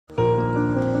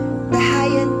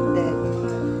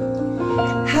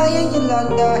Haiyan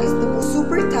Yolanda is the most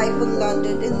super typhoon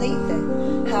landed in Leyte.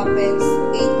 Happens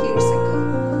 8 years ago.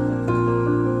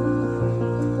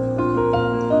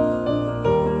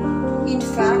 In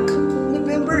fact,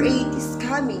 November 8 is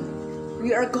coming.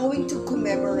 We are going to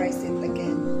commemorate it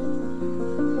again.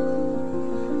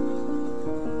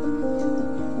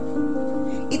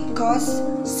 It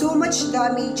caused so much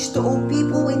damage to all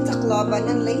people in Tacloban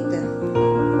and Leyte.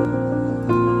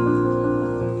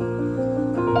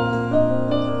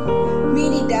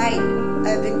 Many died,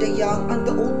 even the young and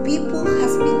the old people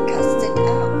has been casted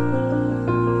out.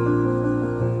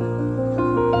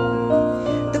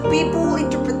 The people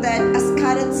interpreted as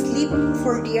cannot sleep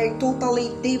for they are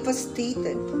totally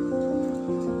devastated.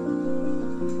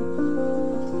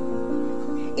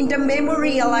 In the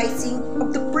memorializing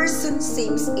of the person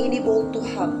seems unable to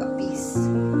have a peace.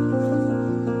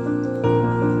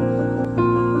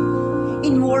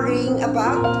 In worrying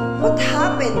about what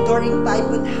happened during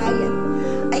Typhoon Haiyan,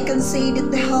 I can say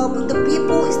that the help of the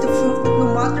people is the proof that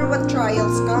no matter what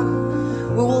trials come,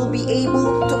 we will be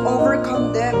able to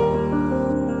overcome them.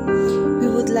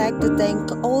 We would like to thank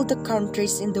all the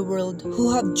countries in the world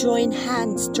who have joined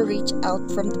hands to reach out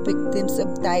from the victims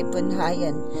of Typhoon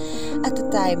Haiyan at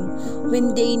a time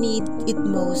when they need it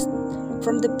most.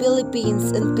 From the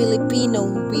Philippines and Filipino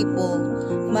people,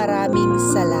 maraming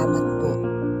salamat po.